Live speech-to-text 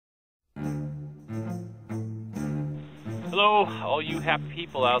Hello, all you happy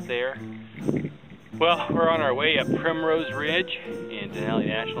people out there. Well, we're on our way up Primrose Ridge in Denali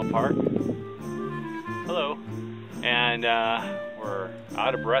National Park. Hello. And we're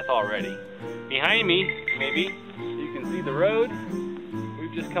out of breath already. Behind me, maybe, you can see the road.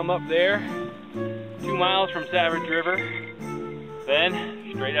 We've just come up there, 2 miles from Savage River,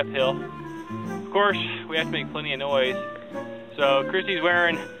 then straight uphill. Of course, we have to make plenty of noise. So Kristie's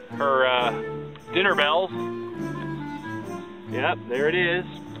wearing her dinner bells. Yep, there it is.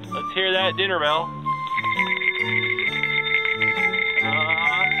 Let's hear that dinner bell.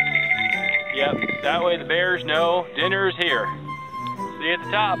 Yep, that way the bears know dinner's here. See you at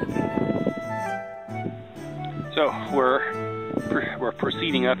the top. So we're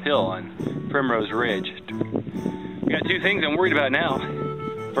proceeding uphill on Primrose Ridge. We got 2 things I'm worried about now.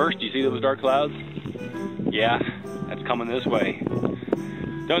 First, you see those dark clouds? Yeah, that's coming this way.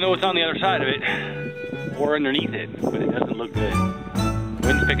 Don't know what's on the other side of it or underneath it, but it doesn't look good.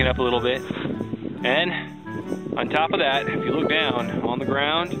 Wind's picking up a little bit. And on top of that, if you look down on the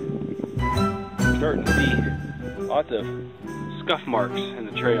ground, you're starting to see lots of scuff marks in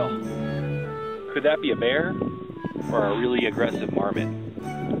the trail. Could that be a bear or a really aggressive marmot?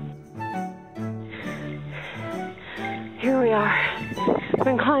 Here we are.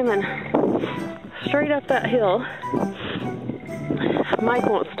 Been climbing straight up that hill. Mike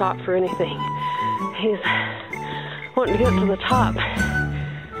won't stop for anything. He's wanting to get to the top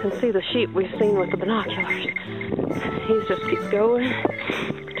and see the sheep we've seen with the binoculars. He just keeps going.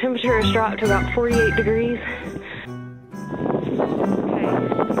 Temperature has dropped to about 48 degrees. Okay,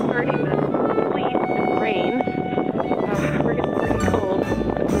 starting to sleet and rain. We're getting pretty cold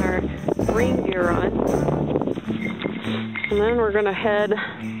with our rain gear on. And then we're gonna head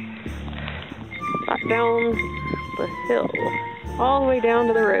back down the hill, all the way down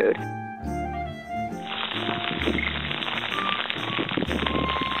to the road.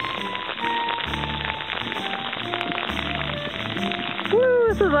 Woo,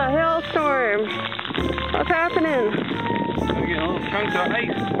 this is a hailstorm. What's happening? We're getting little chunks of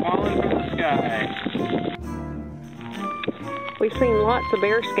ice falling from the sky. We've seen lots of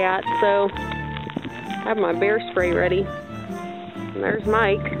bear scat, so I have my bear spray ready. And there's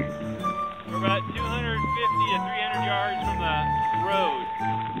Mike. We're about 250 to 300 yards from the road,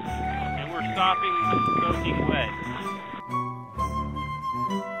 and we're stopping soaking wet.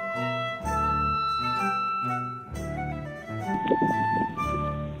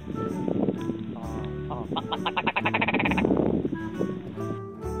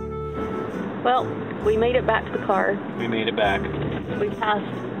 Well, we made it back to the car. We made it back. We passed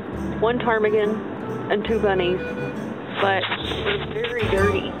 1 ptarmigan and 2 bunnies, but we're very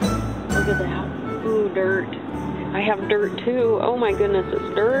dirty. Look at that. Ooh, dirt. I have dirt too. Oh my goodness,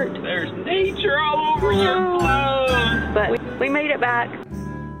 it's dirt. There's nature all over your clothes. But we made it back.